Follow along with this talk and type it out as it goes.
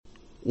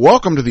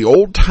Welcome to the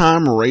Old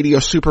Time Radio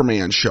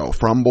Superman Show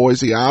from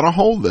Boise,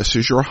 Idaho. This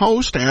is your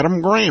host, Adam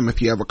Graham. If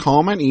you have a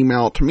comment,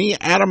 email it to me,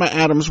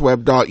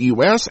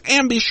 adam@adamsweb.us,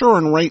 and be sure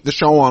and rate the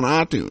show on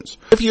iTunes.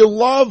 If you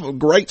love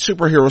great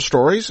superhero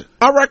stories,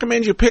 I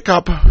recommend you pick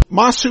up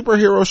my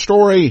superhero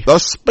story, The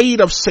Speed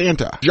of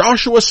Santa.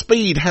 Joshua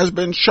Speed has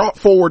been shot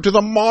forward to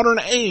the modern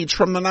age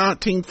from the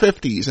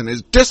 1950s and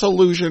is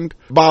disillusioned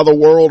by the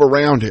world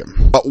around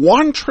him. But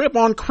one trip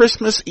on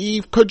Christmas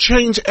Eve could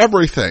change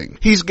everything.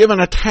 He's given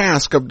a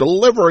task of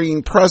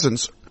delivering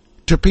presents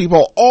to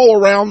people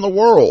all around the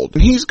world.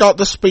 And he's got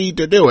the speed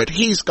to do it.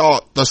 He's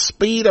got The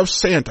Speed of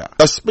Santa.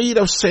 The Speed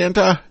of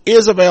Santa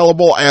is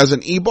available as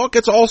an ebook.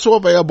 It's also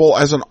available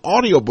as an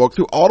audiobook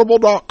through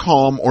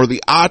audible.com or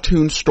the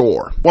iTunes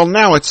store. Well,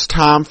 now it's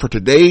time for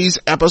today's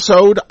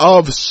episode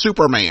of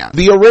Superman.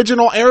 The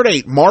original air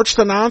date, March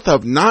the 9th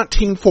of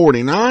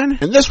 1949.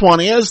 And this one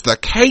is The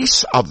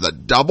Case of the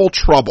Double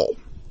Trouble.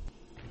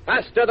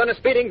 Faster than a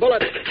speeding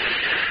bullet.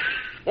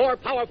 More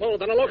powerful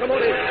than a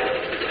locomotive.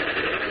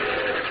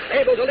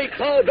 Able to leap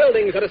tall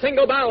buildings at a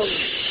single bound.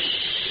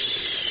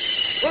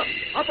 Look,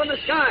 up in the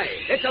sky.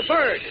 It's a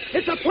bird.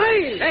 It's a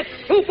plane. It's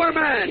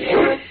Superman.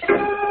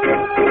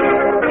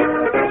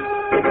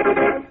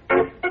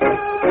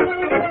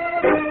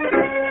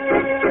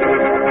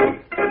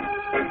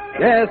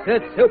 Yes,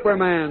 it's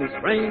Superman,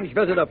 strange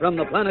visitor from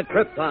the planet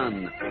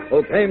Krypton,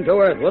 who came to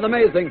Earth with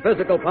amazing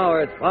physical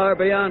powers far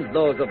beyond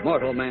those of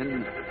mortal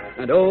men.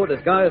 And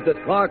disguised as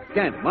Clark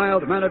Kent,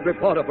 mild-mannered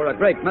reporter for a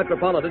great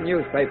metropolitan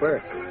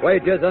newspaper,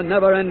 wages a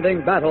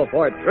never-ending battle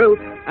for truth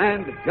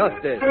and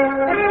justice.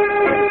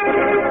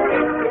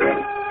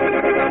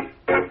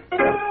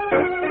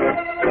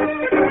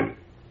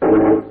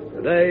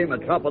 Today,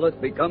 Metropolis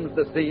becomes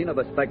the scene of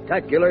a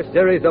spectacular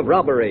series of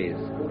robberies,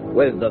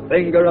 with the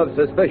finger of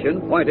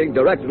suspicion pointing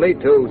directly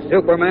to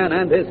Superman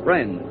and his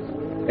friends,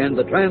 in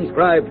the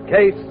transcribed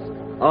case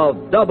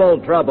of Double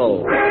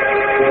Trouble.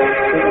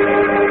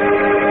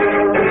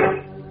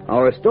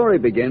 Our story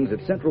begins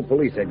at Central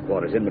Police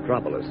Headquarters in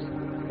Metropolis,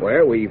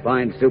 where we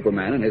find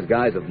Superman in his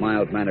guise of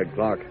mild-mannered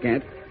Clark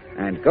Kent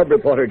and cub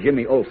reporter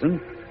Jimmy Olsen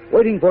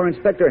waiting for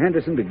Inspector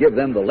Henderson to give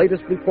them the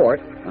latest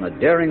report on a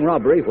daring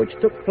robbery which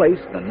took place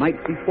the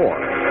night before.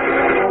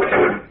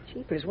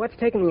 Jeepers, what's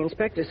taking the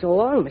inspector so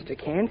long, Mr.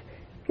 Kent?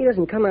 If he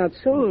doesn't come out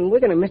soon, we're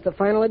going to miss the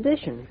final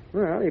edition.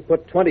 Well, he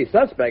put 20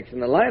 suspects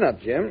in the lineup,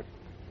 Jim.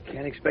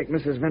 Can't expect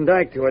Mrs. Van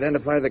Dyke to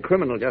identify the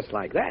criminal just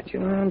like that, you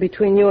know.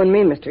 Between you and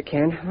me, Mr.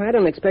 Kent, I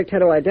don't expect her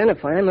to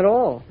identify him at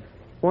all.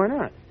 Why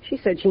not? She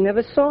said she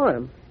never saw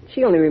him.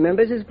 She only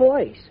remembers his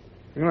voice.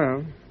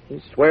 Well, he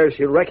swears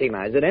she'll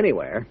recognize it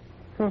anywhere.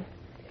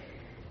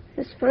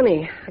 It's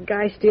funny, a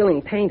guy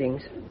stealing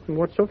paintings.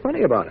 What's so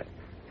funny about it?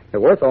 They're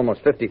worth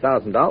almost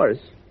 $50,000.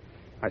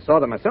 I saw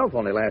them myself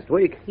only last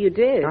week. You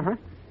did? Uh-huh.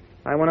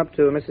 I went up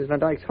to Mrs. Van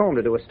Dyke's home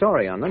to do a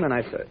story on them, and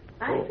I said,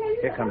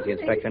 here comes the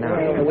inspector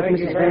now. With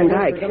Mrs. Van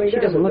Dyke. She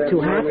doesn't look too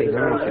happy.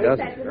 No, she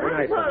doesn't.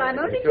 Not at all. I'm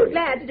only too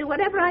glad to do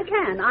whatever I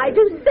can. I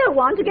do so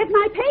want to get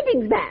my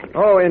paintings back.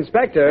 Oh,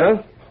 Inspector.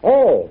 Huh?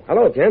 Oh,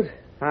 hello, Kent.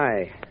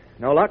 Hi.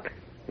 No luck?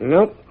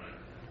 Nope.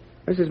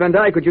 Mrs. Van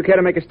Dyke, would you care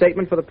to make a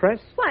statement for the press?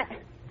 What?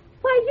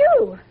 Why,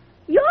 you.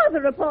 You're the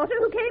reporter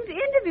who came to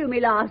interview me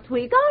last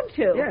week, aren't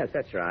you? Yes,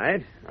 that's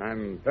right.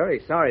 I'm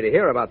very sorry to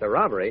hear about the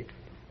robbery,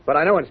 but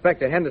I know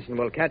Inspector Henderson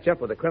will catch up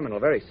with the criminal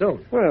very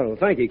soon. Well,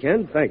 thank you,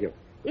 Kent. Thank you.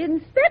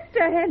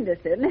 Inspector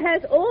Henderson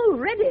has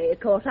already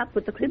caught up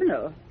with the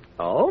criminal.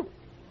 Oh?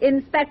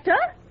 Inspector,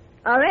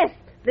 arrest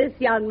this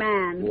young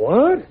man.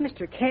 What?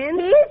 Mr.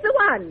 Kent? He's the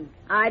one.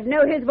 I'd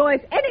know his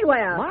voice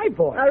anywhere. My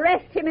voice?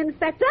 Arrest him,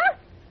 Inspector.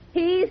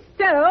 He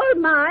stole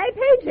my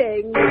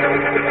painting.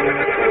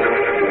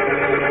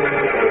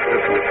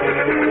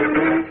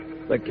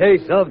 The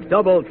Case of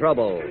Double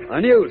Trouble,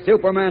 a new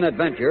Superman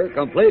adventure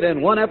complete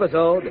in one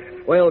episode,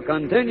 will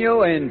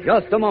continue in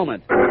just a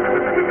moment.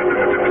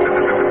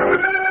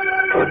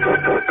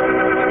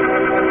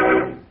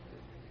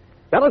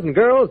 Fellas and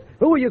girls,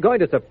 who are you going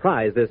to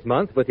surprise this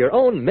month with your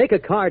own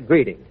make-a-card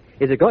greeting?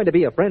 Is it going to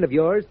be a friend of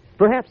yours?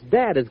 Perhaps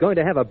Dad is going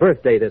to have a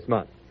birthday this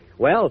month.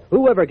 Well,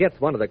 whoever gets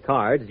one of the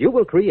cards you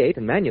will create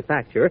and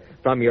manufacture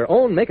from your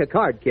own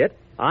make-a-card kit,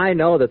 I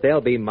know that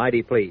they'll be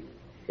mighty pleased.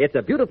 It's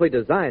a beautifully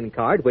designed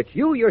card which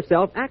you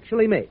yourself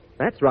actually make.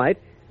 That's right.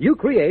 You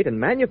create and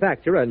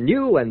manufacture a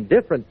new and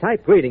different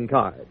type greeting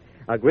card.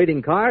 A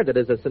greeting card that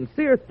is a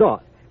sincere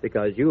thought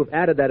because you've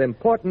added that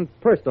important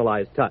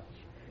personalized touch.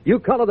 You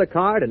color the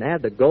card and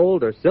add the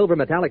gold or silver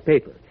metallic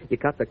paper. You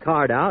cut the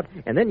card out,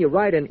 and then you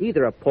write in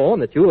either a poem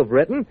that you have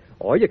written,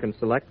 or you can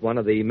select one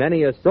of the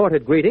many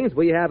assorted greetings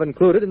we have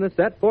included in the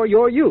set for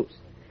your use.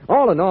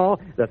 All in all,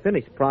 the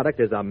finished product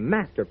is a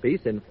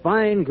masterpiece in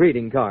fine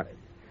greeting cards.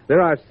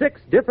 There are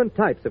 6 different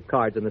types of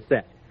cards in the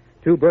set.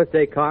 2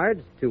 birthday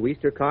cards, 2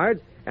 Easter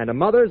cards, and a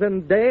Mother's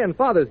Day and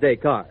Father's Day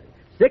card.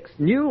 6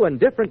 new and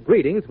different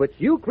greetings which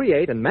you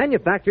create and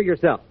manufacture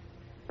yourself.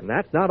 And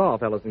that's not all,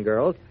 fellas and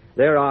girls.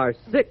 There are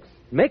 6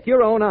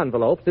 make-your-own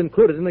envelopes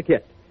included in the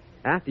kit.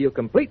 After you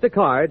complete the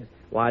cards,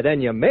 why,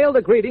 then you mail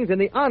the greetings in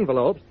the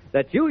envelopes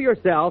that you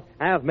yourself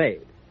have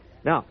made.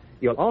 Now,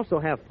 you'll also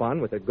have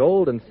fun with the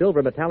gold and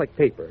silver metallic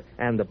paper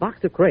and the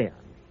box of crayons.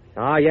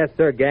 Ah, yes,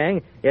 sir,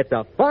 gang. It's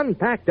a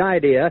fun-packed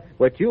idea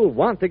which you'll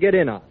want to get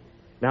in on.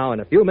 Now,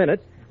 in a few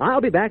minutes, I'll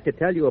be back to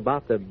tell you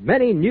about the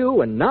many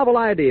new and novel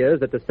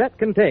ideas that the set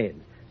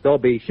contains. So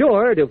be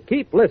sure to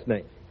keep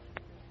listening.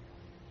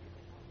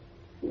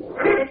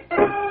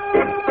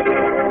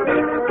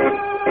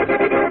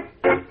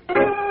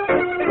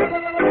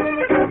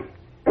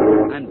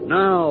 And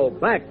now,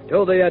 back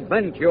to the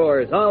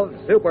adventures of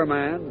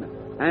Superman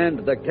and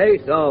the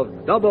case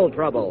of Double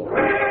Trouble.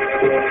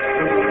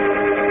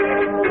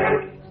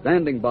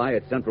 Standing by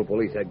at Central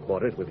Police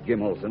Headquarters with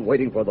Jim Olsen,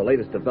 waiting for the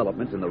latest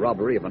developments in the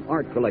robbery of an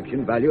art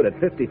collection valued at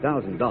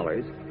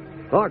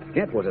 $50,000, Clark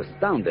Kent was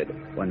astounded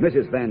when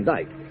Mrs. Van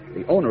Dyke,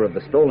 the owner of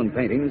the stolen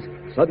paintings,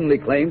 suddenly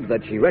claimed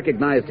that she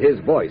recognized his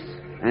voice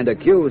and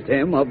accused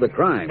him of the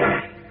crime.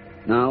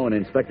 Now, in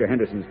Inspector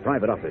Henderson's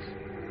private office,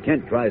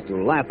 Kent tries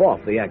to laugh off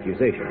the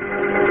accusation.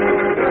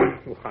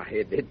 Why,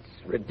 it's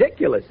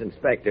ridiculous,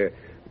 Inspector.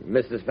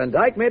 Mrs. Van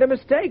Dyke made a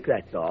mistake,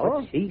 that's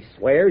all. But she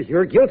swears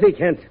you're guilty,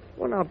 Kent.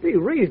 Well, now, be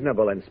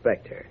reasonable,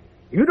 Inspector.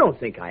 You don't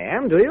think I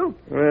am, do you?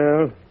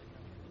 Well,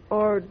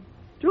 Or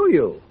do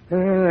you?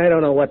 I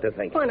don't know what to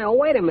think. Oh, now,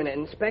 wait a minute,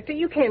 Inspector.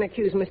 You can't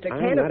accuse Mr. I'm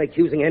Kent not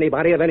accusing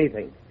anybody of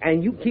anything.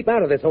 And you keep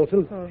out of this,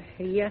 Olsen.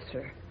 Yes,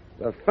 sir.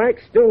 The fact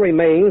still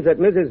remains that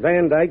Mrs.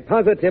 Van Dyke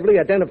positively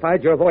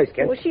identified your voice,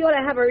 Kent. Well, she ought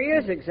to have her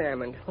ears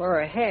examined, or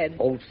her head.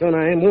 Olsen,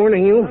 I'm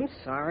warning you.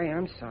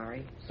 I'm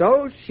sorry.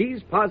 So,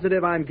 she's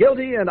positive I'm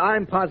guilty, and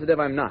I'm positive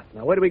I'm not.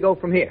 Now, where do we go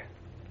from here?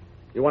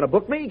 You want to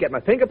book me, get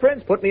my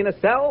fingerprints, put me in a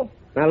cell?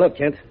 Now, look,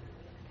 Kent.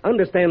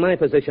 Understand my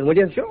position, will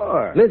you?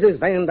 Sure. Mrs.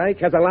 Van Dyke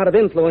has a lot of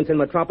influence in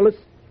Metropolis.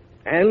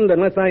 And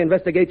unless I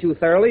investigate you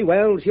thoroughly,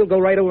 well, she'll go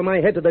right over my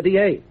head to the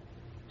DA.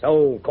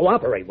 So,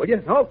 cooperate, will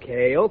you?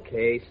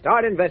 Okay.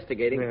 Start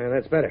investigating.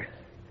 That's better.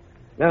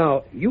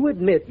 Now, you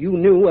admit you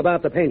knew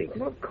about the paintings.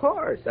 Well, of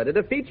course. I did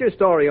a feature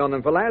story on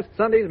them for last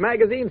Sunday's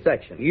magazine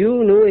section.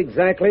 You knew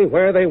exactly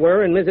where they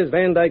were in Mrs.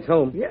 Van Dyke's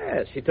home.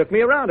 Yes, she took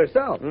me around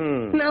herself.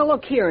 Now,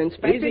 look here,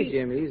 Inspector. Easy,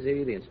 Jim,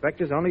 easy. The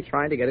inspector's only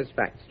trying to get his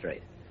facts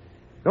straight.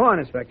 Go on,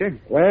 Inspector.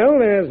 Well,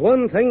 there's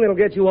one thing that'll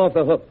get you off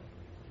the hook.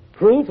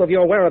 Proof of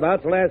your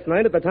whereabouts last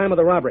night at the time of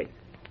the robbery.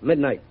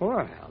 Midnight.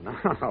 Well,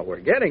 now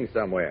we're getting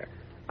somewhere.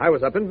 I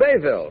was up in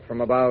Bayville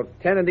from about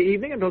 10 in the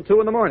evening until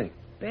 2 in the morning.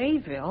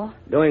 Bayville?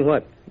 Doing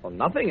what? Well,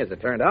 nothing, as it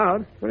turned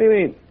out. What do you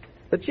mean?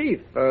 The chief,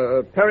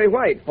 Perry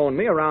White, phoned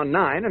me around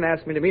 9 and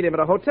asked me to meet him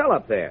at a hotel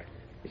up there.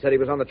 He said he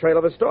was on the trail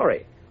of a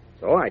story.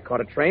 So I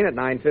caught a train at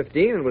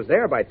 9:15 and was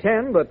there by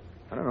 10, but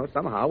I don't know,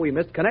 somehow we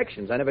missed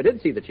connections. I never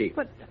did see the chief.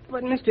 But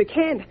Mr.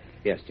 Kent,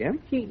 Yes,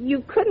 Jim?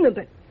 you couldn't have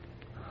been...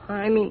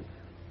 I mean,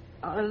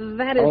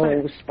 that is...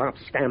 Oh, stop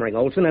stammering,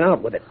 Olsen, and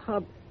out with it.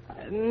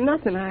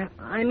 Nothing.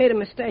 I made a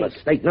mistake.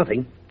 Mistake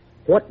nothing.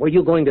 What were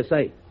you going to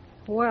say?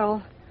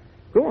 Well,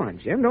 Go on,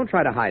 Jim. Don't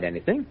try to hide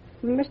anything.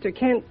 Mr.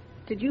 Kent,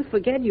 did you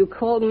forget you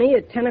called me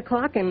at 10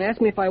 o'clock and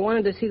asked me if I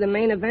wanted to see the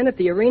main event at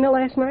the arena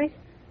last night?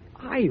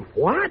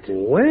 What?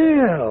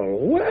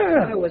 Well.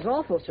 I was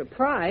awful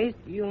surprised.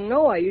 You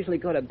know I usually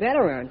go to bed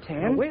around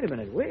 10. Now, wait a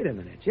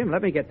minute. Jim,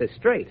 let me get this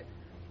straight.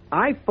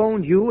 I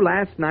phoned you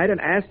last night and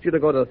asked you to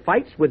go to the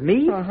fights with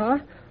me? Uh-huh.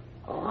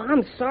 Oh,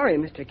 I'm sorry,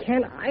 Mr.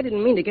 Kent. I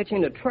didn't mean to get you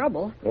into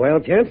trouble. Well,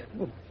 Kent?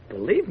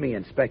 Believe me,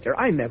 Inspector,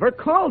 I never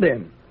called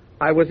him.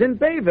 I was in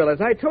Bayville, as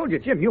I told you.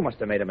 Jim, you must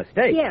have made a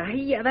mistake.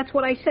 Yeah, that's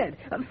what I said.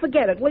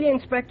 Forget it, will you,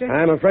 Inspector?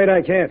 I'm afraid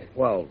I can't.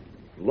 Well,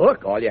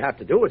 look, all you have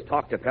to do is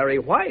talk to Perry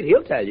White.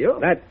 He'll tell you.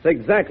 That's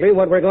exactly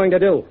what we're going to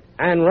do.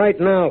 And right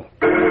now.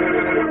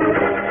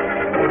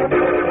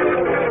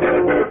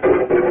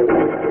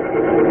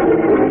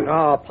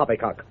 Oh,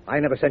 poppycock.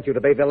 I never sent you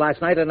to Bayville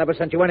last night. I never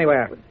sent you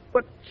anywhere.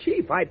 But,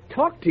 Chief, I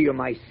talked to you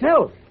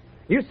myself.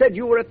 You said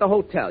you were at the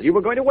hotel. You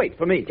were going to wait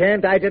for me.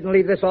 Kent, I didn't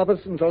leave this office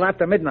until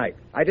after midnight.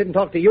 I didn't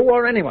talk to you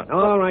or anyone.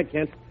 All right,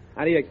 Kent.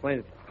 How do you explain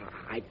it?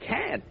 I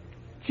can't.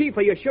 Chief,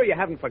 are you sure you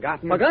haven't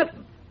forgotten?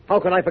 Forgotten? How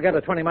could I forget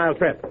a 20-mile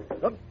trip?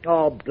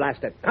 Oh,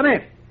 blast it. Come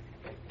here.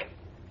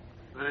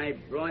 I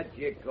brought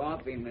you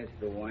coffee,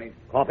 Mr. White.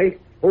 Coffee?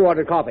 Who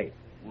ordered coffee?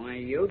 Why,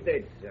 you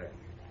did, sir.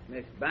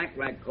 Miss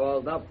Backrack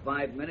called up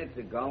 5 minutes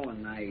ago,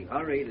 and I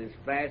hurried as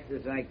fast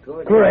as I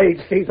could.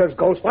 Great Caesar's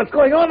ghost. What's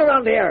going on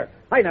around here?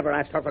 I never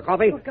asked her for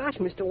coffee. Oh, gosh,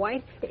 Mr.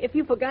 White, if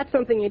you forgot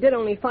something you did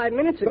only 5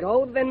 minutes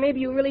ago, then maybe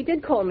you really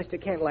did call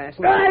Mr. Kent last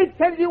night. I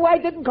tell you, I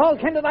didn't call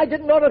Kent, and I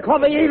didn't order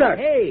coffee either.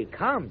 Hey,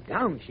 calm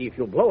down, Chief.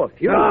 You'll blow a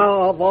fuse.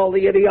 Oh, of all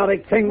the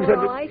idiotic things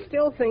Well, I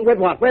still think... With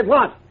what?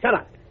 Shut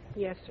up.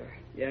 Yes, sir.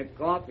 Your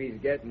coffee's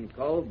getting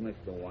cold,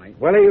 Mr. White.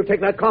 Willie, you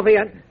take that coffee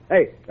and...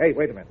 Hey,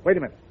 wait a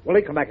minute.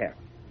 Willie, come back here.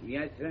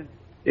 Yes, sir?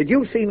 Did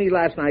you see me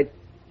last night?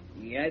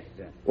 Yes,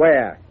 sir.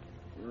 Where?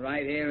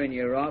 Right here in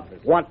your office.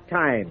 What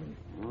time?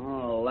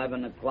 Oh,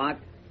 11 o'clock.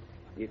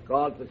 You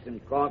called for some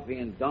coffee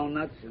and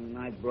donuts, and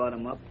I brought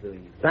them up to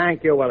you.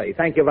 Thank you, Willie.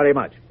 Thank you very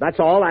much. That's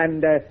all,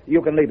 and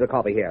you can leave the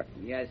coffee here.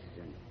 Yes,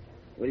 sir.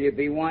 Will you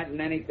be wanting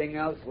anything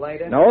else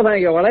later? No,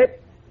 thank you, Willie.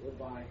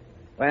 Goodbye.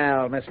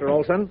 Well, Mr.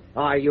 Olsen,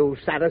 are you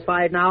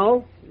satisfied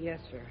now? Yes,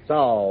 sir.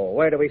 So,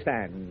 where do we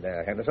stand,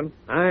 Henderson?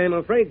 I'm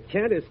afraid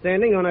Kent is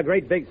standing on a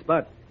great big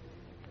spot.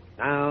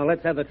 Now,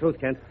 let's have the truth,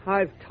 Kent.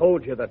 I've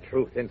told you the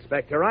truth,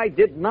 Inspector. I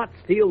did not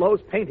steal those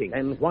paintings.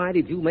 And why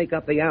did you make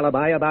up the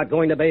alibi about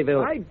going to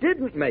Bayville? I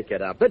didn't make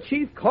it up. The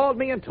chief called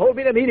me and told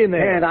me to meet him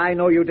there. And I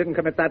know you didn't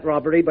commit that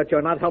robbery, but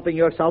you're not helping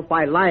yourself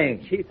by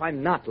lying. Chief,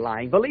 I'm not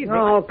lying. Believe me.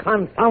 Oh,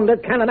 confound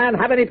it. Can a man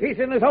have any peace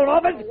in his own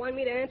office? You want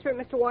me to answer it,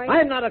 Mr. White?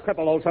 I'm not a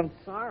cripple, Olsen.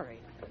 Sorry.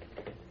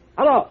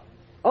 Hello.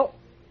 Oh,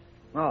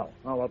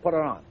 well, put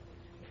her on.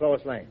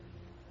 Lois Lane.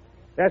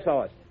 Yes,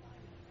 Lois.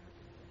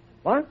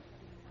 What?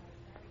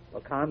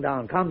 Well, calm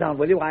down,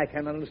 will you? I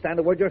can't understand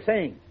a word you're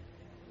saying.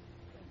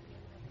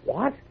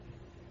 What?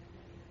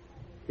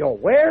 You're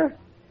where?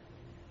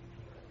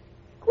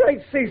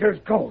 Great Caesar's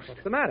ghost.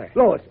 What's the matter?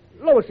 Lois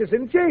is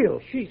in jail.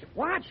 She's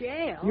what?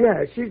 Jail?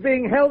 Yeah, she's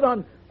being held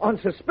on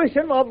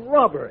suspicion of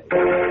robbery.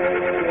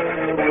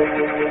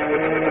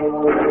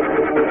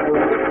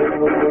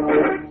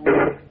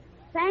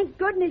 Thank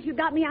goodness you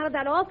got me out of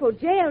that awful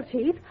jail,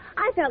 Chief.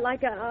 I felt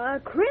like a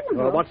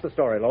criminal. Well, what's the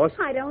story, Lois?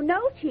 I don't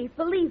know, Chief.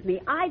 Believe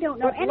me, I don't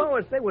know But,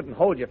 Lois, they wouldn't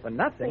hold you for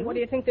nothing. Well, what do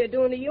you think they're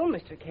doing to you,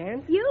 Mr.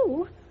 Kent?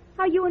 You?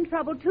 Are you in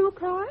trouble too,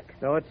 Clark?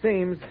 So it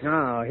seems.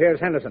 Now, here's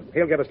Henderson.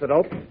 He'll give us the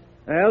dope.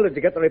 Well, did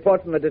you get the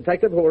report from the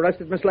detective who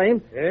arrested Miss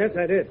Lane? Yes,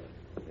 I did.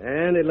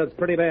 And it looks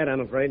pretty bad,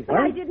 I'm afraid. But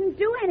I didn't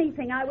do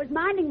anything. I was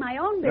minding my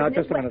own Now,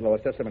 business. just a minute,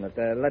 Lois, just a minute.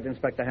 Let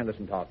Inspector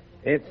Henderson talk.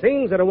 It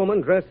seems that a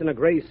woman dressed in a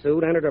gray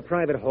suit entered a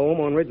private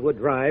home on Ridgewood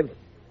Drive,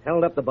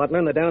 held up the butler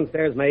and the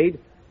downstairs maid,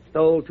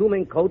 stole 2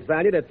 mink coats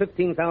valued at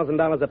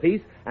 $15,000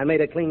 apiece, and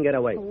made a clean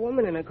getaway. A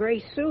woman in a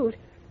gray suit?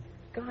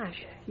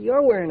 Gosh,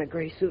 you're wearing a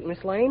gray suit,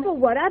 Miss Lane. Well,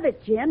 what of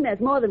it, Jim? There's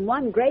more than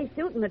one gray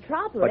suit in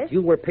Metropolis. But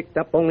you were picked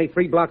up only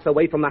 3 blocks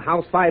away from the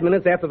house 5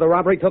 minutes after the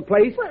robbery took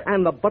place,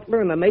 and the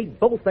butler and the maid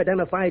both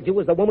identified you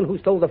as the woman who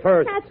stole the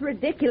furs. That's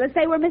ridiculous.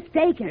 They were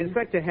mistaken.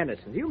 Inspector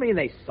Henderson, do you mean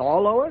they saw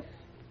Lois?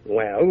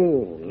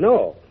 Well,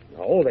 no.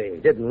 No, they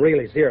didn't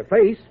really see her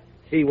face.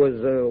 She was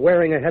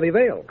wearing a heavy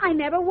veil. I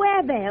never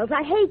wear veils.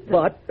 I hate them.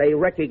 But they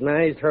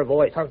recognized her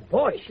voice. Her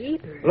voice?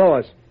 Jeepers.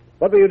 Lois,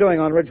 what were you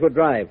doing on Ridgewood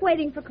Drive?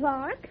 Waiting for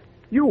Clark.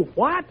 You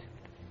what?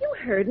 You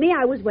heard me.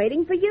 I was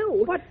waiting for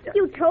you. What?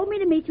 You told me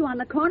to meet you on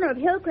the corner of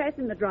Hillcrest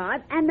and the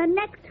Drive, and the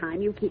next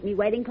time you keep me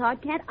waiting,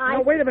 Clark Kent,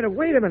 Now, wait a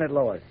minute,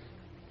 Lois.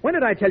 When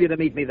did I tell you to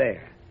meet me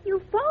there?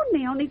 You phoned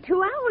me only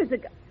 2 hours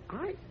ago.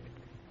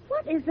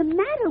 What is the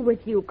matter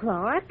with you,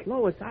 Clark?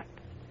 Lois,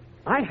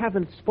 I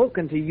haven't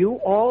spoken to you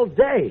all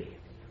day.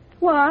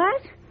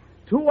 What?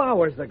 2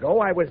 hours ago,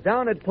 I was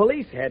down at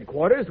police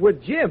headquarters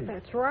with Jim.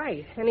 That's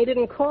right. And he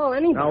didn't call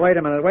anybody. Now, wait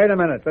a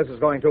minute. This is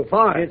going too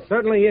far. It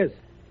certainly is.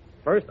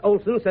 First,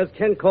 Olsen says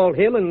Kent called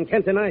him, and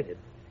Kent denies it.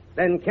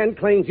 Then Kent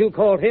claims you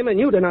called him, and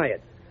you deny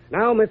it.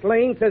 Now Miss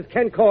Lane says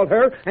Kent called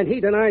her, and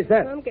he denies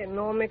that. I'm getting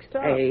all mixed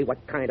up. Hey,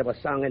 what kind of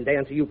a song and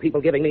dance are you people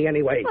giving me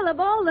anyway? Well, of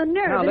all the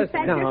nerve, Now,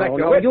 listen, Inspector.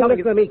 No, you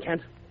listen to me,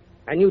 Kent.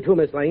 And you too,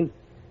 Miss Lane.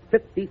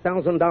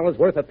 $50,000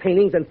 worth of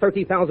paintings and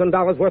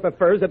 $30,000 worth of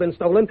furs have been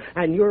stolen,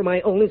 and you're my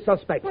only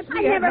suspect. But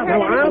I never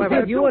Now, heard I'll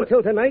give you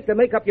until tonight to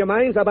make up your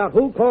minds about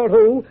who called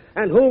who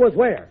and who was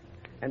where.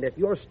 And if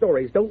your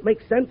stories don't make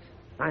sense,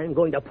 I'm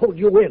going to pull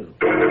you in.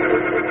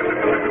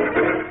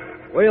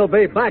 We'll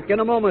be back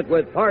in a moment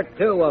with part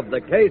 2 of the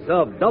case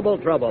of Double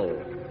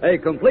Trouble, a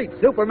complete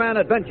Superman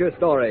adventure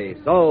story.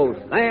 So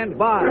stand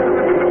by.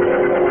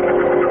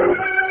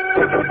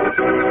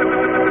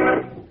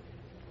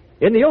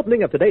 In the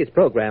opening of today's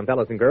program,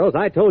 fellas and girls,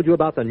 I told you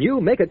about the new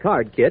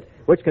Make-A-Card kit,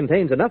 which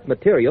contains enough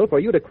material for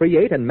you to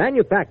create and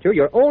manufacture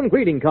your own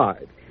greeting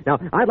cards. Now,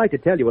 I'd like to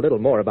tell you a little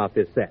more about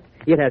this set.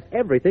 It has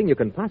everything you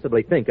can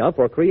possibly think of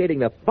for creating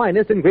the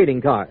finest in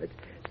greeting cards.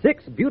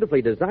 6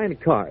 beautifully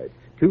designed cards,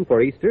 2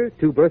 for Easter,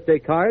 2 birthday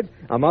cards,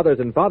 a Mother's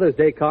and Father's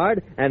Day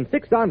card, and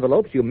 6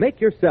 envelopes you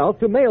make yourself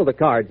to mail the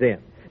cards in.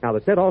 Now,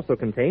 the set also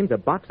contains a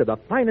box of the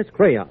finest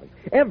crayons,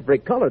 every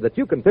color that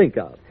you can think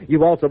of.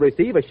 You also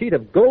receive a sheet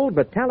of gold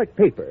metallic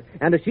paper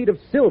and a sheet of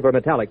silver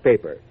metallic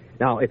paper.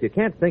 Now, if you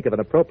can't think of an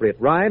appropriate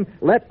rhyme,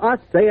 let us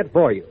say it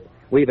for you.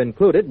 We've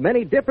included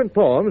many different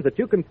poems that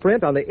you can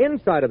print on the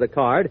inside of the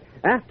card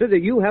after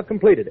you have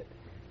completed it.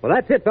 Well,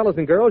 that's it, fellas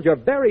and girls. Your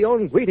very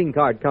own greeting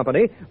card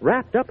company,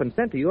 wrapped up and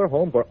sent to your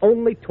home for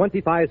only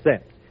 25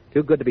 cents.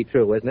 Too good to be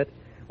true, isn't it?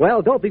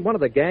 Well, don't be one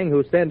of the gang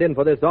who send in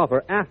for this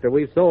offer after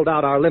we've sold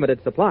out our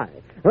limited supply.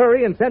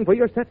 Hurry and send for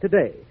your set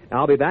today.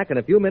 I'll be back in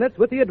a few minutes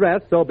with the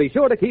address, so be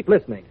sure to keep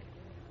listening.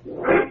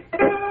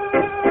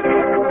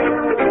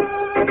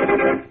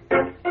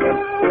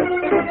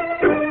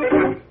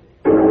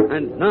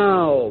 And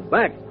now,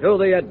 back to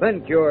the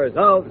adventures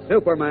of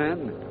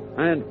Superman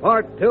and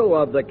part 2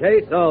 of the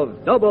case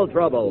of Double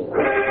Trouble.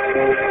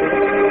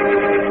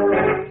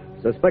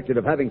 Suspected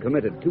of having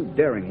committed 2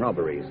 daring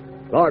robberies,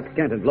 Clark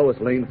Kent and Lois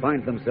Lane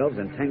find themselves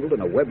entangled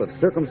in a web of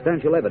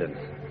circumstantial evidence,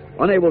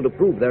 unable to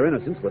prove their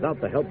innocence without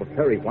the help of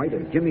Perry White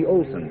and Jimmy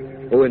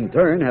Olsen, who in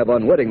turn have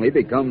unwittingly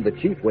become the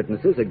chief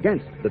witnesses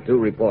against the 2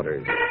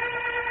 reporters.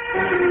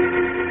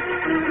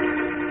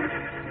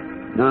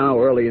 Now,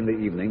 early in the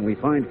evening, we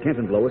find Kent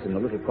and Lois in the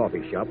little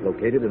coffee shop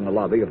located in the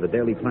lobby of the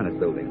Daily Planet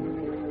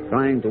building,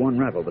 trying to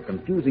unravel the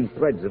confusing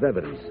threads of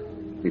evidence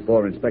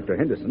before Inspector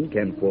Henderson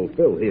can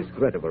fulfill his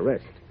threat of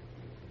arrest.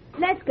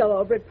 Let's go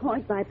over it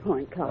point by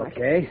point, Clark.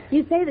 Okay.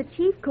 You say the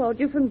chief called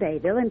you from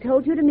Bayville and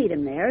told you to meet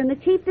him there, and the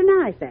chief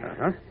denies that.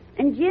 Uh-huh.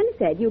 And Jim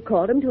said you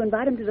called him to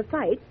invite him to the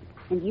fight,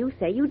 and you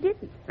say you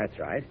didn't. That's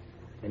right.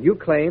 And you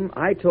claim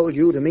I told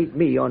you to meet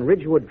me on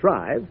Ridgewood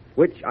Drive,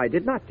 which I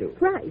did not do.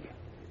 Right.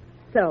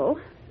 So,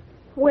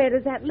 where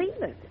does that leave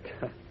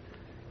us?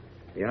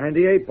 Behind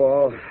the 8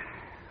 ball.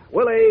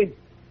 Willie,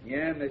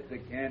 Yeah, Mr.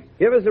 Kent.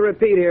 give us a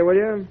repeat here, will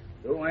you?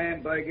 2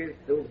 hamburgers,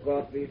 2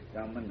 coffees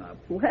coming up.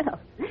 Well,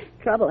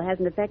 trouble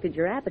hasn't affected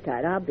your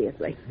appetite,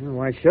 obviously. Well,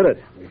 why should it?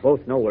 We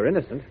both know we're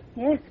innocent.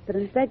 Yes, but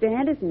Inspector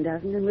Henderson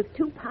doesn't, and with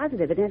 2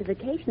 positive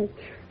identifications,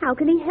 how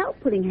can he help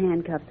putting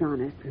handcuffs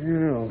on us?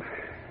 Oh.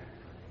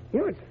 You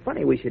know, it's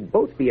funny we should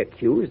both be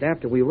accused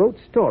after we wrote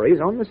stories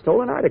on the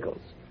stolen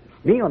articles.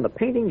 Me on the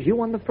paintings, you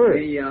on the furs.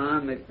 Here you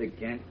are, Mr.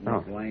 Kent, Miss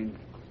Oh. Lane.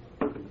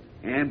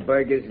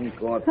 Hamburgers and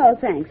coffee. Oh,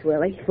 thanks,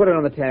 Willie. Put it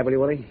on the tab, will you,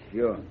 Willie?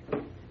 Sure.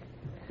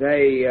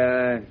 Say,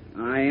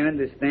 I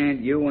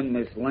understand you and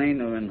Miss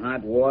Lane are in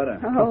hot water.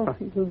 Oh,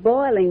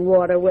 boiling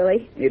water,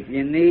 Willie. If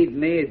you need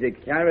me as a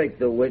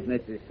character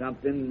witness or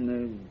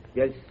something,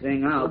 just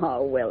sing out.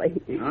 Oh, Willie.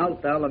 I'll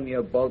tell them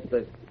you're both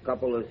a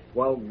couple of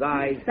swell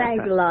guys.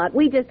 Thanks a lot.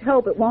 We just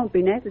hope it won't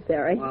be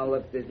necessary. Well,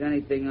 if there's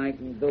anything I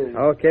can do.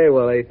 Okay,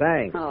 Willie,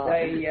 thanks. Oh.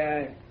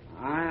 Say,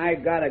 I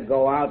gotta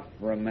go out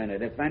for a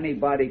minute. If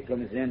anybody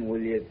comes in, will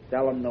you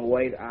tell them to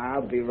wait?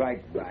 I'll be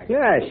right back.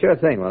 Yeah, sure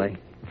thing, Willie.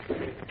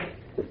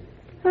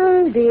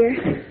 Oh,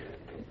 dear.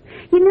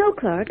 You know,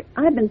 Clark,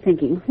 I've been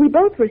thinking, we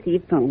both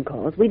received phone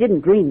calls. We didn't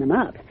dream them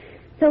up.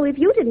 So if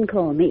you didn't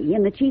call me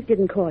and the chief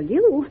didn't call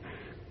you,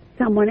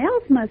 someone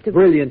else must have...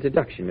 Brilliant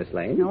deduction, Miss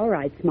Lane. All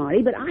right,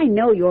 Smarty, but I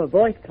know your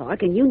voice,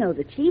 Clark, and you know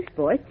the chief's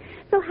voice,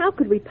 so how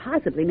could we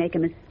possibly make a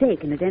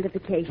mistake in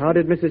identification? How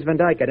did Mrs. Van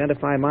Dyke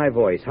identify my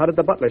voice? How did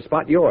the butler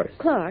spot yours?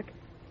 Clark,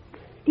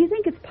 do you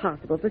think it's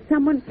possible for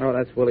someone... Oh,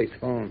 that's Willie's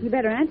phone. You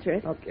better answer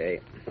it. Okay.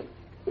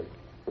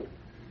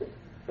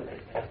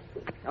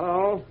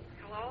 Hello?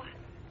 Hello?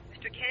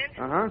 Mr. Kent?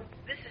 Uh-huh.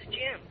 This is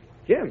Jim.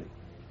 Jim?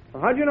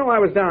 Well, how'd you know I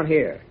was down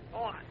here?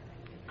 Oh,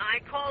 I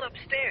called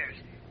upstairs.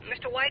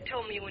 Mr. White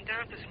told me you went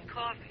down for some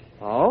coffee.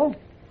 Oh?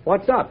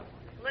 What's up?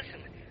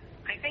 Listen,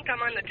 I think I'm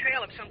on the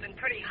trail of something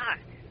pretty hot.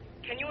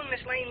 Can you and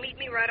Miss Lane meet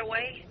me right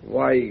away?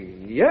 Why,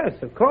 yes,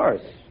 of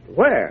course.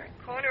 Where?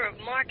 Corner of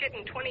Market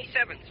and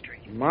 27th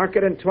Street.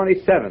 Market and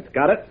 27th.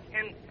 Got it?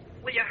 And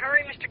will you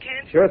hurry, Mr.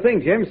 Kent? Sure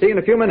thing, Jim. See you in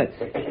a few minutes.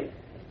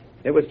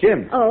 It was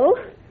Jim. Oh?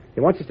 He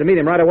wants us to meet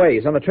him right away.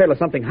 He's on the trail of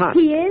something hot.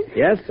 He is?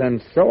 Yes,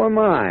 and so am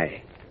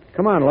I.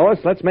 Come on, Lois.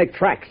 Let's make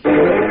tracks.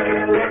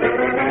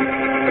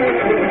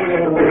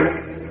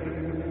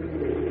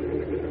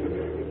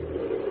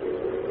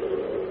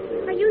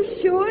 Are you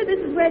sure this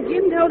is where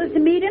Jim told us to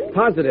meet him?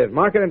 Positive.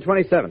 Market and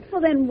 27th.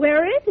 Well, then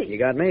where is he? You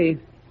got me.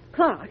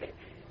 Clark,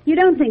 you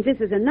don't think this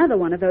is another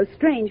one of those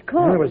strange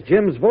calls? That was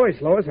Jim's voice,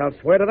 Lois. I'll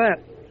swear to that.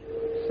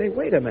 Say,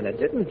 wait a minute.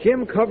 Didn't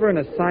Jim cover an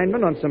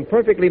assignment on some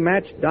perfectly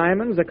matched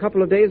diamonds a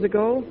couple of days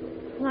ago?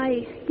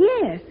 Why,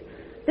 yes.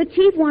 The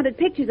chief wanted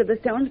pictures of the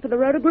stones for the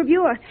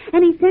rotogravure,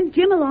 and he sent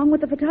Jim along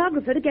with the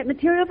photographer to get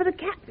material for the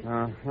captain.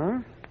 Uh-huh.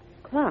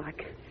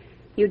 Clark,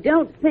 you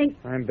don't think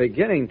I'm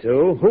beginning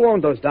to. Who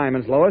owned those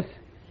diamonds, Lois?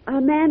 a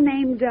man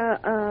named,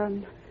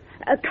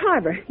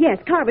 Carver. Yes,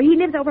 Carver. He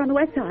lives over on the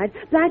west side,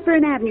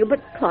 Blackburn Avenue.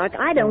 But, Clark,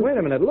 I don't... Wait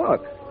a minute.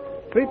 Look.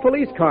 3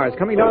 police cars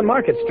coming down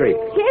Market Street.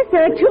 Yes,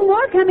 there are 2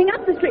 more coming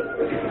up the street,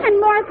 and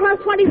more across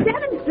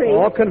 27th Street.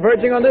 All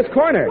converging on this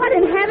corner. What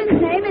in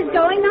heaven's name is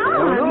going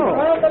on? Oh, no.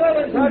 Hold the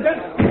building,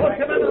 Sergeant. Put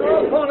him in the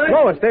roll corner.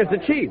 Lois, there's the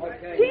chief.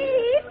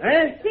 Chief?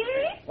 Eh?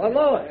 Chief? Well,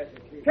 Lois.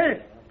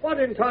 Kent, what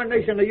in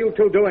tarnation are you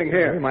two doing We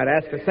here? might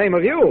ask the same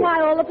of you.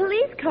 Why, all the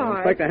police cars.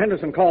 Inspector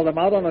Henderson called them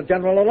out on a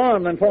general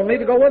alarm and phoned me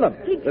to go with them.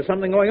 There's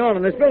something going on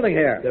in this building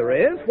here. There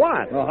is?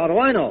 What? Well, how do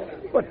I know?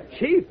 But,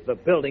 Chief, the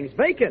building's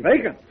vacant.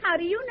 Vacant. How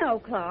do you know,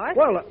 Clark?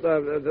 Well,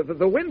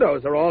 the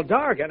windows are all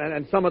dark,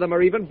 and some of them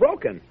are even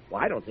broken.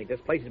 Well, I don't think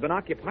this place has been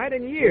occupied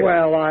in years.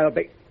 Well, I'll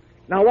be...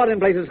 Now, what in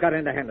blazes got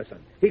into Henderson?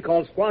 He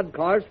called squad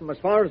cars from as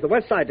far as the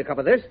west side to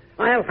cover this.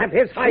 I'll have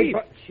his hide.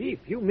 Chief,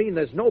 you mean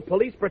there's no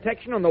police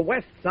protection on the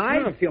west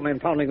side? A few men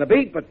pounding the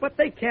beat, but... But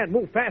they can't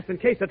move fast in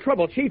case of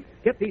trouble, Chief.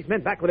 Get these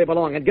men back where they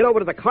belong and get over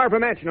to the Carver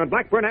Mansion on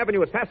Blackburn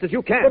Avenue as fast as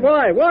you can. But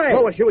why? Why?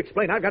 Lois, you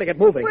explain. I've got to get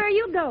moving. Where are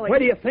you going? Where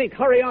do you think?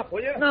 Hurry up,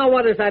 will you? Now,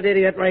 what is that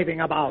idiot raving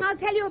about? I'll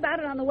tell you about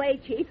it on the way,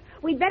 Chief.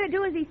 We'd better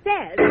do as he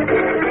says.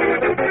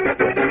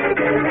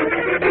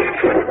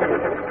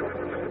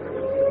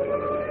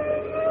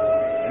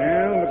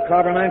 Well, the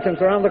Carver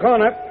Mansion's around the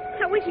corner.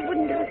 I wish he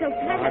wouldn't go so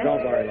fast.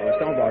 Don't worry, Lois.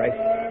 Don't worry.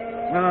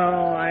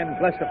 No, I'm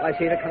blessed if I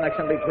see the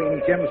connection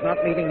between Jim's not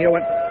meeting you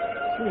and...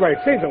 Great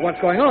Caesar, what's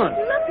going on?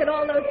 Look at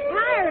all those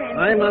fire engines.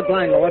 I'm not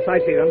blind, Lois. I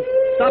see them.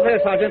 Stop here,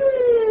 Sergeant.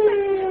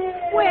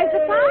 Where's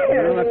the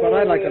fire? Well, that's what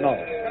I'd like to know.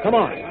 Come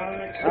on.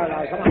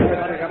 Come on,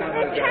 everybody, come on.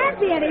 There can't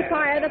be any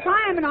fire. The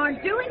firemen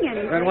aren't doing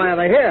anything. Then why are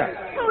they here?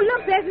 Oh,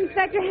 look, there's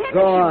Inspector Henderson.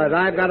 Good.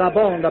 I've got a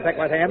bone to pick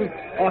with him.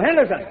 Oh,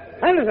 Henderson.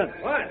 Henderson.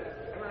 What?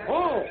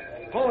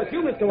 Oh, it's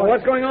you, Mr. Well,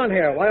 what's going on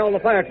here? Why all the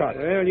fire trucks?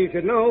 Well, you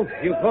should know.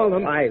 You called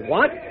them. I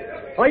what?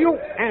 Are you?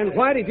 And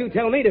why did you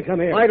tell me to come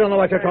here? I don't know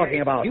what you're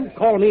talking about. You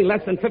called me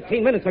less than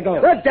 15 minutes ago.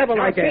 The devil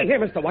I See did. here,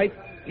 Mr. White.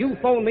 You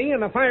phoned me,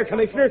 and the fire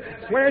commissioner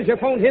swears you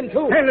phoned him,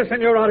 too. Henderson,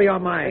 you're out of your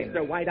mind.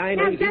 Mr. White, I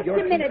know Now, you did just your...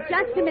 a minute.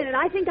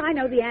 I think I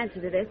know the answer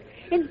to this.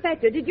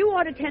 Inspector, did you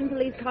order 10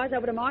 police cars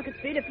over to Market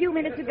Street a few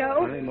minutes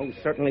ago? I most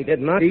certainly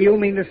did not. Do you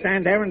mean to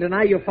stand there and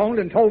deny you phoned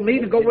and told me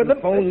to go with them?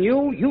 Phone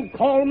you? You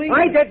called me?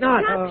 I did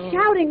not. Stop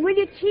shouting, will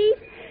you, Chief?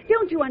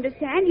 Don't you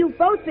understand? You've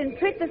both been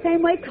tricked the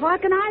same way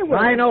Clark and I were.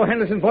 I know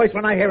Henderson's voice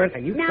when I hear it.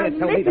 And you Now can't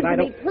tell me listen that I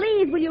to don't... me,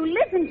 please. Will you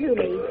listen to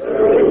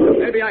me?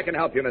 Maybe I can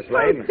help you, Miss Oh,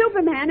 Lane.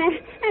 Superman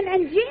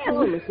and Jim.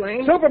 Hello, Miss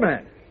Lane.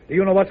 Superman, do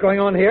you know what's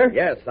going on here?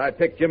 Yes, I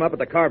picked Jim up at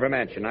the Carver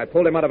Mansion. I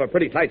pulled him out of a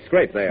pretty tight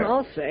scrape there.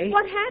 I'll say.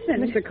 What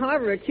happened? Mr.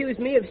 Carver accused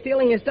me of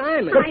stealing his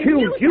diamond.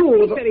 Accused He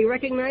you? said he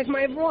recognized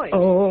my voice.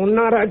 Oh,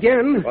 not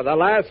again. For the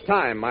last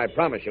time, I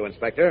promise you,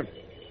 Inspector.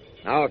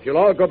 Now, if you'll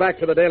all go back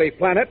to the Daily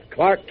Planet,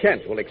 Clark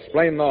Kent will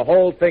explain the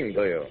whole thing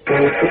to you.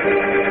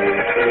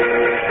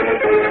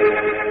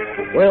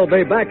 We'll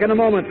be back in a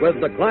moment with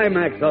the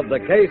climax of the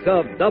case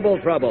of Double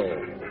Trouble.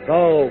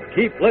 So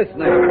keep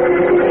listening.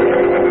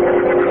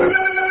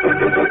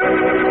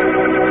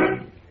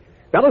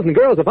 Fellas and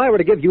girls, if I were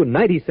to give you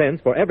 90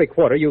 cents for every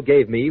quarter you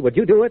gave me, would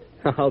you do it?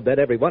 I'll bet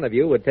every one of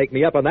you would take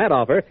me up on that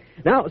offer.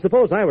 Now,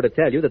 suppose I were to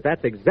tell you that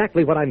that's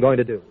exactly what I'm going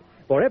to do.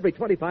 For every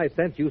 25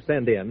 cents you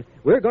send in,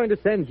 we're going to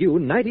send you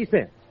 90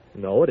 cents.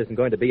 No, it isn't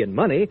going to be in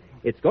money.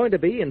 It's going to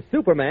be in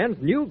Superman's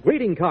new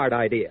greeting card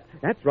idea.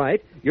 That's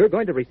right. You're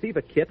going to receive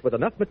a kit with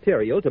enough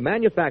material to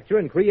manufacture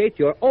and create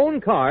your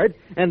own card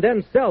and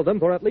then sell them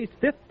for at least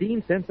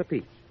 15 cents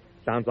apiece.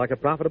 Sounds like a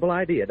profitable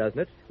idea, doesn't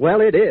it?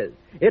 Well, it is.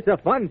 It's a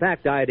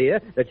fun-packed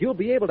idea that you'll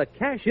be able to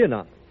cash in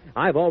on.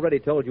 I've already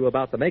told you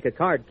about the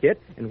Make-A-Card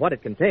kit and what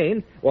it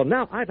contains. Well,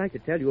 now I'd like to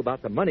tell you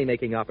about the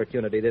money-making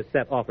opportunity this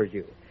set offers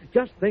you.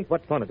 Just think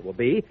what fun it will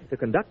be to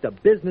conduct a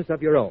business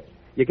of your own.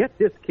 You get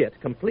this kit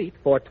complete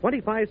for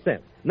 25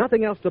 cents.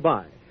 Nothing else to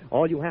buy.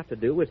 All you have to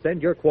do is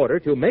send your quarter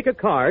to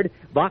Make-A-Card,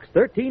 Box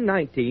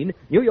 1319,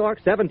 New York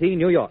 17,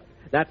 New York.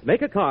 That's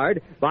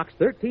Make-A-Card, Box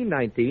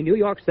 1319, New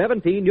York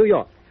 17, New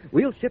York.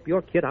 We'll ship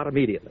your kit out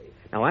immediately.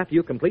 Now, after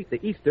you complete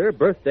the Easter,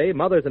 birthday,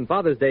 Mother's, and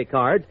Father's Day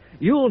cards,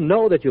 you'll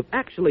know that you've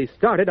actually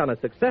started on a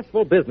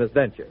successful business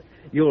venture.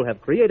 You'll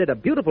have created a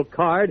beautiful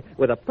card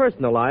with a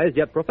personalized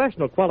yet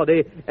professional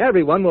quality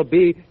everyone will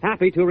be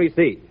happy to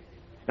receive.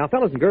 Now,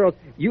 fellas and girls,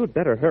 you'd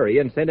better hurry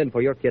and send in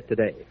for your kit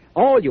today.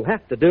 All you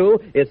have to do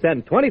is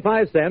send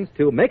 25 cents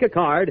to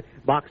Make-A-Card,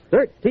 Box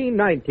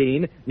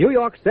 1319, New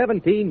York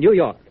 17, New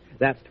York.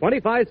 That's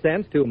 25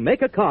 cents to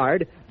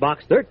Make-A-Card,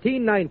 Box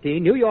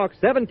 1319, New York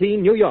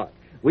 17, New York.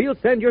 We'll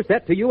send your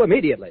set to you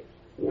immediately.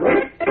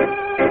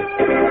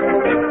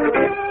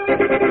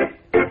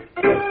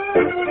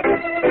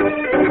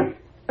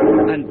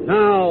 And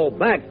now,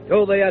 back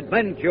to the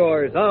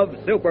adventures of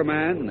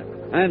Superman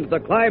and the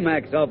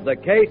climax of the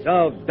case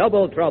of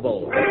Double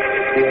Trouble.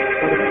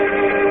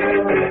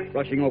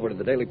 Rushing over to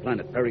the Daily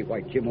Planet, Perry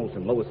White, Jim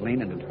Olsen, Lois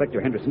Lane, and Inspector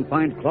Henderson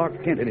find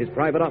Clark Kent in his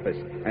private office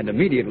and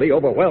immediately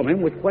overwhelm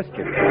him with questions.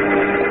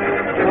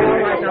 All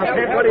right, now,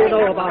 Kent, what do you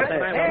know about this?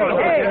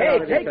 Hey,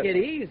 take it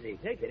easy.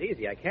 Take it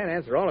easy. I can't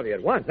answer all of you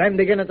at once. Then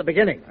begin at the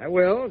beginning. I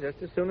will,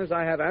 just as soon as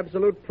I have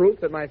absolute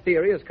proof that my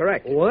theory is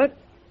correct. What?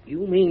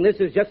 You mean this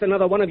is just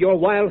another one of your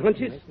wild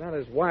hunches? It's not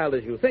as wild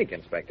as you think,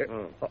 Inspector.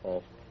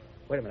 Uh-oh.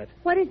 Wait a minute.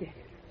 What is it?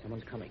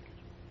 Someone's coming.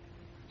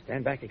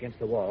 Stand back against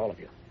the wall, all of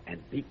you, and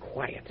be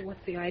quiet.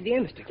 What's the idea,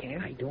 Mr.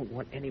 Kent? I don't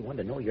want anyone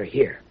to know you're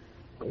here.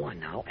 Go on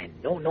now, and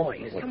no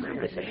noise. Come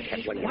on. Listen,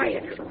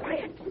 quiet.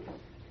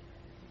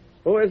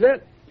 Who is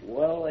it?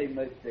 Willie,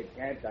 Mr.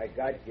 Kent, I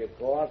got your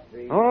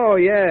coffee. Oh,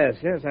 yes.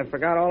 I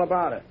forgot all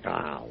about it.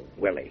 Ah,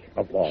 Willie,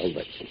 of all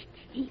the...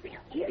 He will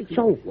hear you.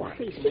 So what?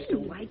 Please, Mr.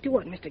 White, do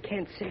what Mr.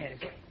 Kent says.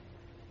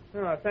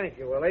 Oh, thank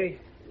you, Willie.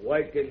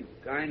 Working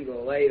kind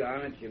of late,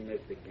 aren't you,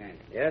 Mr. Kent?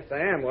 Yes, I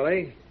am,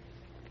 Willie.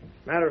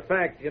 Matter of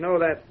fact, you know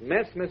that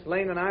mess Miss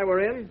Lane and I were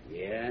in?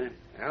 Yeah?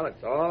 Well,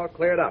 it's all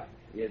cleared up.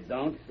 You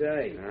don't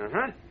say.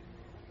 Uh-huh.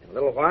 In a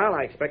little while,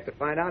 I expect to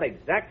find out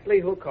exactly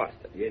who caused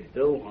it. You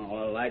do? Oh,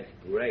 well, that's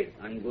great.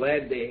 I'm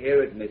glad to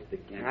hear it, Mr.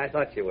 Kent. I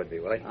thought you would be,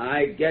 Willie.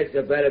 I guess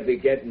I better be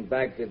getting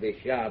back to the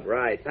shop.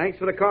 Right. Thanks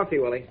for the coffee,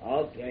 Willie.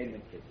 Okay,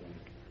 Mr.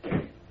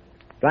 Kent.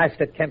 Blast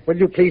it, Kent, will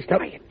you please tell...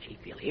 Quiet, Chief,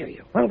 he'll hear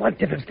you. Well, what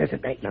difference does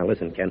it make? Now,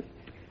 listen, Kent.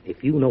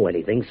 If you know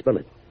anything, spill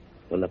it.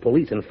 When the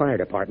police and fire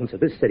departments of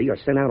this city are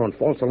sent out on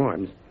false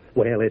alarms,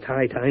 well, it's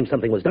high time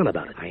something was done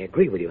about it. I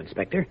agree with you,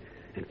 Inspector.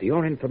 And for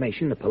your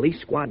information, the police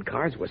squad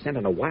cars were sent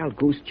on a wild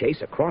goose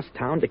chase across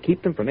town to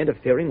keep them from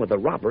interfering with the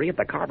robbery at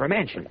the Carver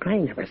Mansion. I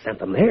never sent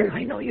them there.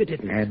 I know you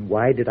didn't. And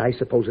why did I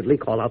supposedly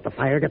call out the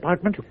fire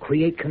department? To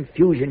create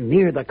confusion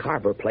near the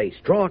Carver place,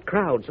 draw a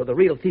crowd so the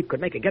real thief could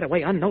make a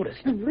getaway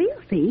unnoticed. The real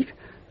thief?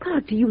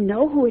 God, do you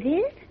know who it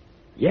is?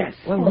 Yes.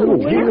 Well,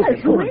 who is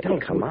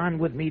it? Come on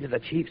with me to the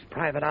chief's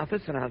private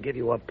office, and I'll give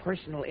you a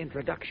personal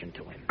introduction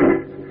to him.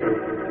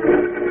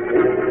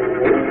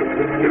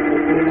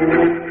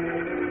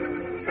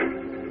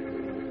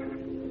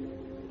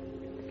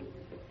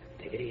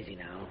 Take it easy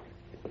now.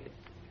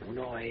 No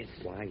noise.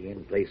 Why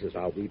in places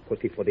are we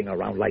pussyfooting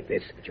around like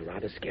this? Would you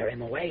rather scare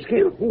him away?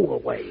 Scare who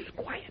away?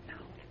 Quiet now.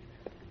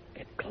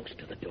 Get close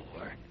to the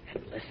door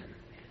and listen.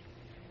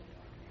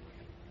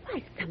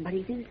 Why,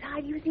 somebody's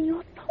inside using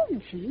your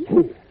phone, Chief.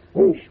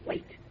 Who? Shh,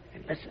 wait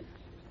and listen.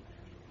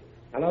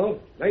 Hello?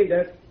 Main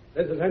desk.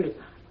 This is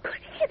Henderson. Good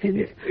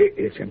heavens.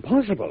 It's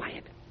impossible.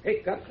 Quiet.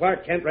 Pick up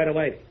Clark Kent right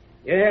away.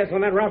 Yes,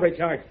 on that robbery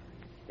charge.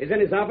 He's in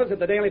his office at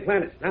the Daily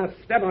Planet. Now,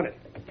 step on it.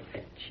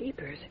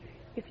 Jeepers.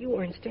 If you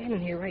weren't standing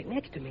here right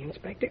next to me,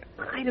 Inspector,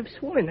 I'd have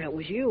sworn that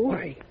was you.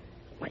 Why,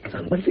 it's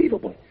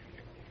unbelievable.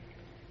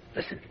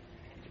 Listen.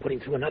 He's putting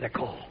through another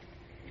call.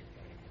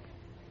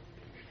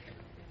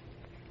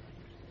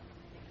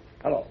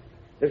 Hello.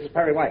 This is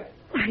Perry White.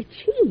 Why,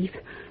 Chief,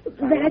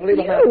 that's Leave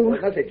you.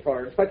 a message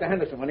for Inspector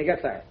Henderson when he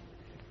gets there.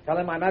 Tell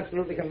him I'm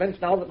absolutely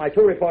convinced now that my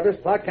two reporters,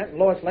 Clark Kent and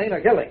Lois Lane,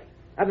 are guilty.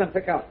 Have them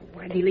pick out.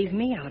 Why'd he leave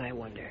me out, I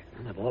wonder?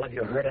 Have all of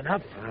you heard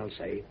enough? I'll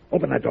say.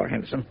 Open that door,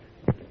 Henderson.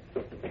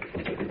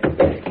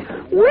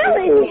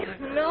 Willie!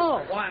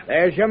 No. What?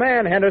 There's your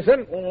man,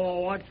 Henderson.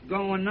 Oh, what's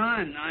going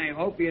on? I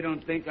hope you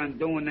don't think I'm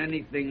doing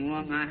anything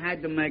wrong. I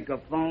had to make a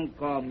phone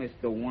call,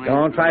 Mr. White.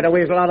 Don't try to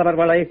weasel out of it,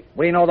 Willie.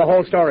 We know the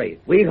whole story.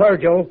 We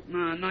heard you.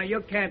 No,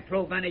 you can't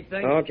prove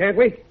anything. Oh, can't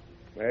we?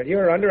 Well,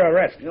 you're under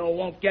arrest. You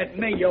won't get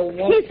me, you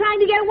won't. He's trying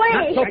to get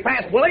away. Not so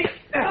fast, Willie.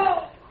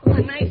 Oh.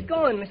 Well, nice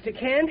going, Mr.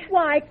 Kent.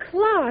 Why,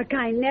 Clark,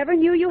 I never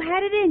knew you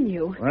had it in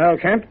you. Well,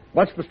 Kent,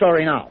 what's the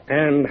story now?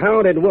 And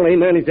how did Willie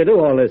manage to do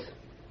all this?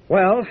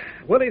 Well,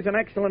 Willie's an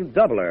excellent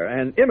doubler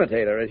and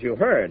imitator, as you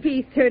heard.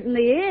 He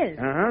certainly is.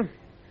 Uh-huh.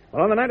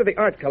 Well, on the night of the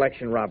art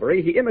collection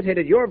robbery, he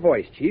imitated your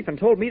voice, Chief, and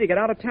told me to get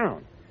out of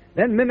town.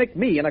 Then mimicked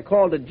me in a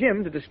call to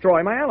Jim to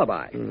destroy my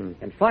alibi.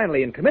 And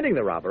finally, in committing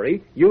the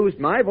robbery, used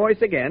my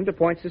voice again to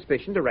point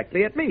suspicion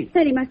directly at me.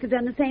 Said he must have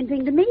done the same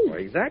thing to me. Well,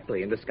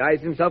 exactly, and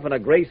disguised himself in a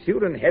gray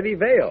suit and heavy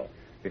veil.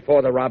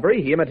 Before the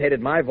robbery, he imitated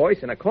my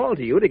voice in a call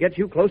to you to get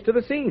you close to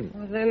the scene.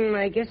 Well, then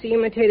I guess he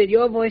imitated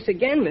your voice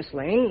again, Miss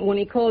Lane, when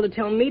he called to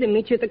tell me to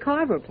meet you at the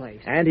Carver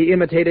place. And he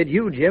imitated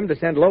you, Jim, to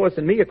send Lois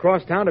and me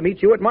across town to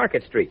meet you at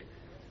Market Street.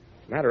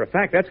 Matter of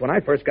fact, that's when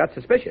I first got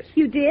suspicious.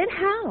 You did?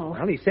 How?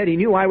 Well, he said he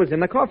knew I was in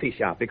the coffee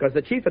shop because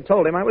the chief had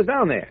told him I was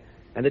down there,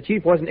 and the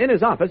chief wasn't in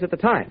his office at the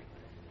time.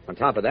 On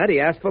top of that, he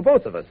asked for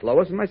both of us,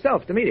 Lois and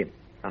myself, to meet him.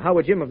 Now, how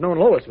would Jim have known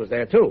Lois was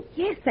there, too?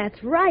 Yes,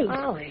 that's right.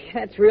 Golly,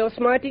 that's real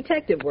smart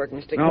detective work,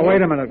 Mr. Kent. Now,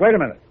 wait a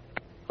minute.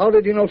 How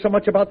did you know so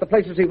much about the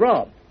places he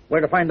robbed?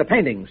 Where to find the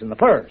paintings and the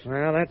furs?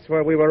 Well, that's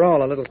where we were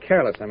all a little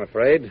careless, I'm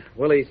afraid.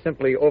 Willie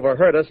simply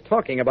overheard us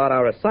talking about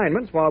our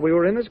assignments while we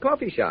were in his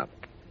coffee shop.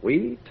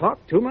 We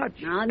talked too much.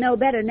 I'll know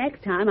better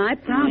next time, I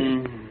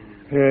promise.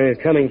 He's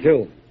coming,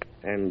 too.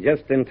 And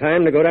just in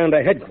time to go down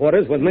to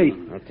headquarters with me.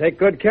 Now, take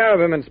good care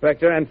of him,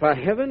 Inspector, and for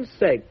heaven's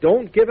sake,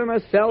 don't give him a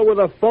cell with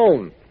a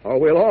phone, or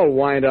we'll all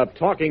wind up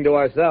talking to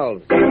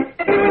ourselves.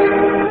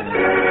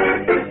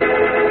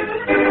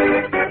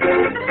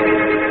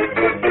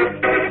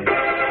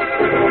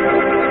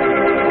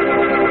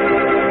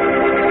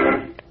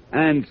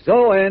 And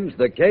so ends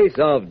the case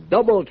of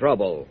Double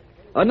Trouble,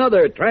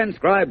 another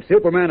transcribed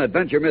Superman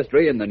adventure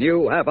mystery in the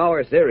new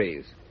half-hour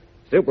series.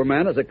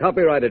 Superman is a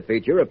copyrighted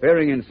feature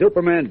appearing in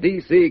Superman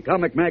DC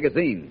comic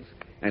magazines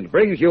and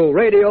brings you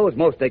radio's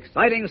most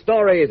exciting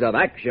stories of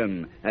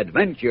action,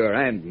 adventure,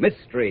 and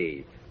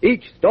mystery,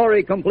 each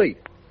story complete.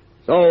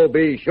 So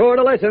be sure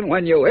to listen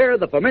when you hear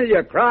the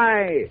familiar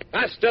cry,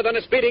 Faster than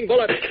a speeding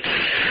bullet.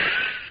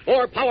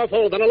 More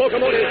powerful than a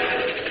locomotive.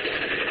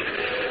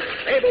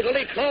 Able to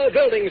leap tall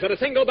buildings at a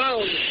single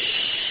bound.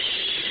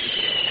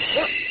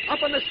 Look, up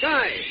in the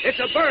sky. It's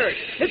a bird.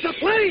 It's a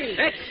plane.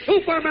 It's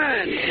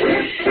Superman.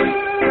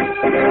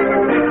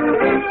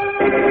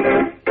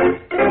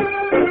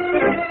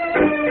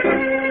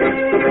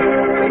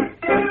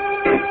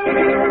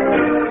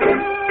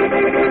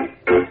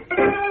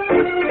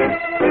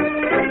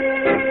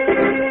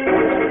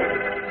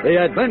 The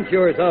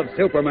Adventures of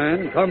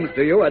Superman comes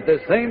to you at the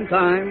same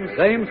time,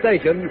 same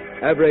station,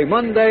 every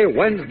Monday,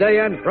 Wednesday,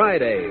 and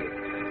Friday.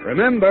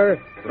 Remember,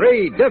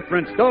 3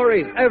 different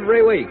stories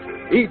every week,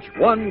 each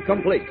one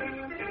complete.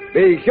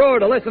 Be sure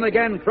to listen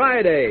again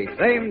Friday,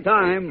 same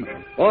time,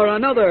 for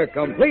another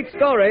complete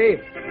story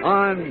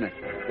on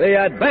The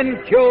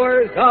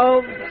Adventures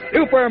of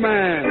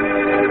Superman.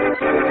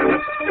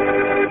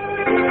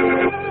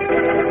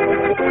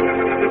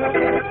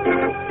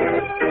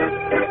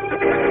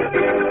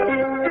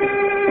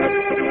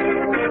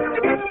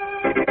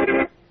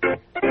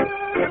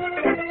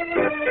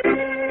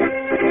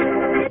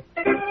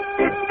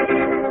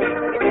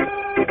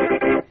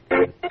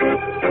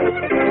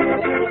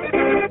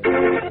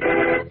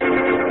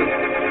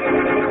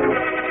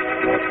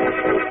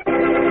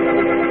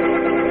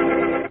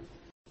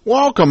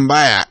 Welcome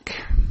back.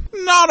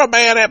 Not a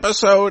bad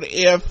episode,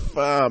 if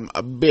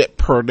a bit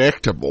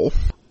predictable.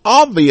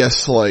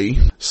 Obviously,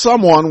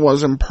 someone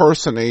was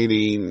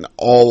impersonating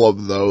all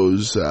of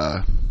those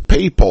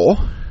people.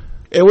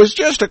 It was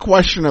just a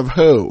question of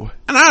who.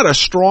 And I had a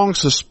strong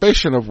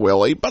suspicion of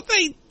Willie, but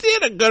they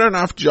did a good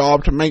enough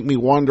job to make me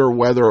wonder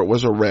whether it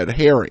was a red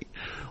herring,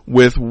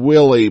 with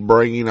Willie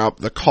bringing up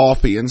the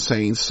coffee and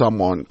saying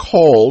someone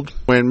called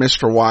when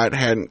Mr. White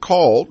hadn't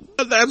called.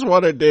 But that's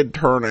what it did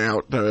turn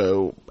out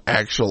to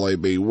actually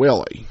be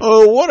Willie.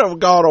 Oh, would have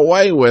got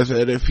away with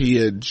it if he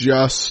had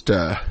just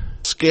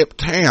skipped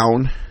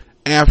town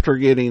after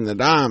getting the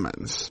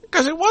diamonds,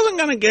 because he wasn't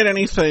going to get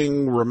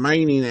anything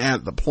remaining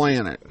at the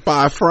Planet.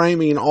 By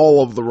framing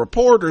all of the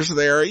reporters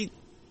there,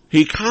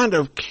 he kind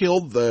of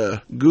killed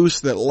the goose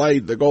that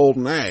laid the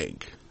golden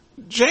egg.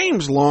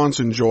 James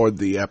Lawrence enjoyed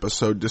the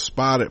episode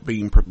despite it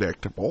being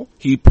predictable.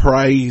 He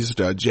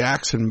praised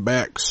Jackson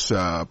Beck's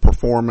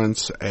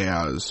performance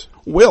as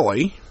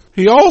Willie.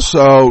 He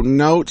also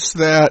notes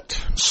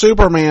that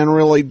Superman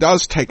really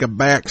does take a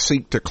back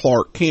seat to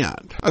Clark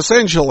Kent.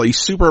 Essentially,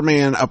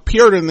 Superman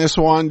appeared in this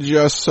one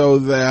just so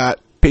that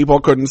people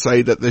couldn't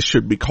say that this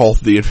should be called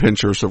The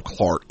Adventures of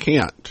Clark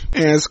Kent,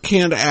 as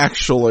Kent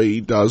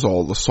actually does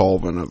all the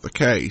solving of the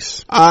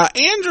case.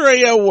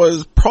 Andrea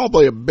was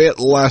probably a bit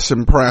less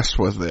impressed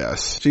with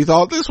this. She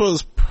thought this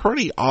was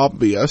pretty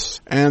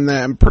obvious, and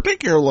that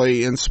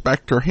particularly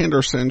Inspector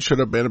Henderson should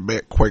have been a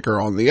bit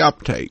quicker on the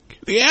uptake.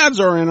 The ads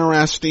are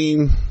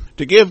interesting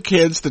to give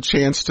kids the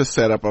chance to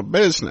set up a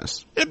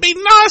business. It'd be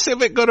nice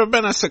if it could have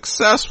been a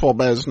successful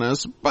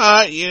business,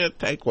 but you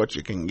take what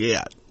you can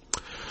get.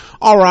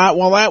 Alright,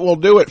 well that will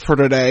do it for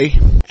today.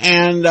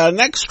 And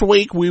next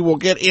week we will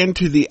get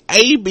into the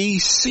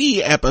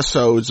ABC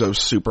episodes of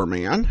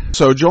Superman.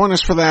 So join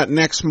us for that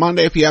next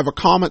Monday. If you have a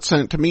comment,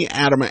 send it to me,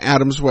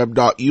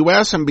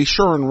 Adam@adamsweb.us, and be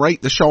sure and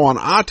rate the show on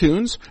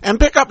iTunes. And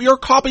pick up your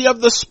copy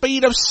of The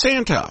Speed of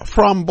Santa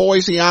from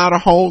Boise,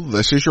 Idaho.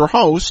 This is your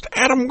host,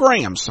 Adam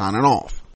Graham, signing off.